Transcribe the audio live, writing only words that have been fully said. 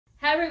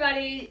Hi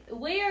everybody,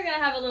 we are going to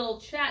have a little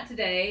chat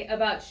today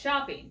about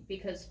shopping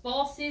because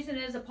fall season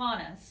is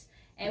upon us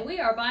and we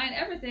are buying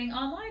everything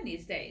online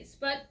these days.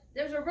 But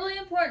there's a really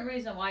important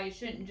reason why you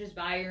shouldn't just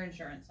buy your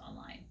insurance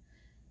online.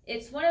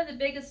 It's one of the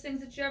biggest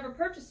things that you're ever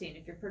purchasing.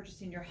 If you're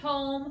purchasing your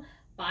home,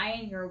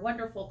 buying your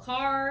wonderful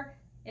car,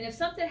 and if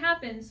something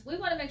happens, we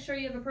want to make sure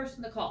you have a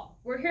person to call.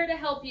 We're here to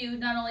help you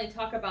not only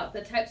talk about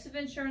the types of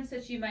insurance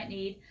that you might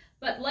need,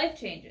 but life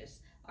changes.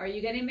 Are you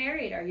getting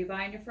married? Are you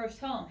buying your first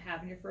home?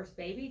 Having your first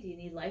baby? Do you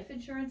need life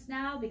insurance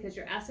now because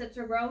your assets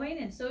are growing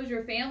and so is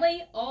your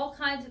family? All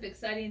kinds of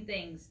exciting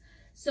things.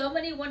 So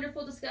many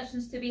wonderful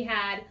discussions to be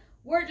had.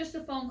 We're just a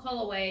phone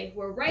call away.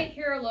 We're right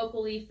here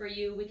locally for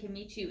you. We can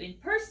meet you in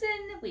person.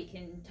 We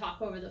can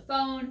talk over the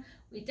phone.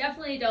 We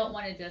definitely don't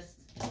want to just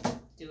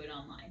do it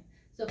online.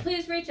 So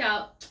please reach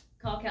out.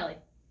 Call Kelly.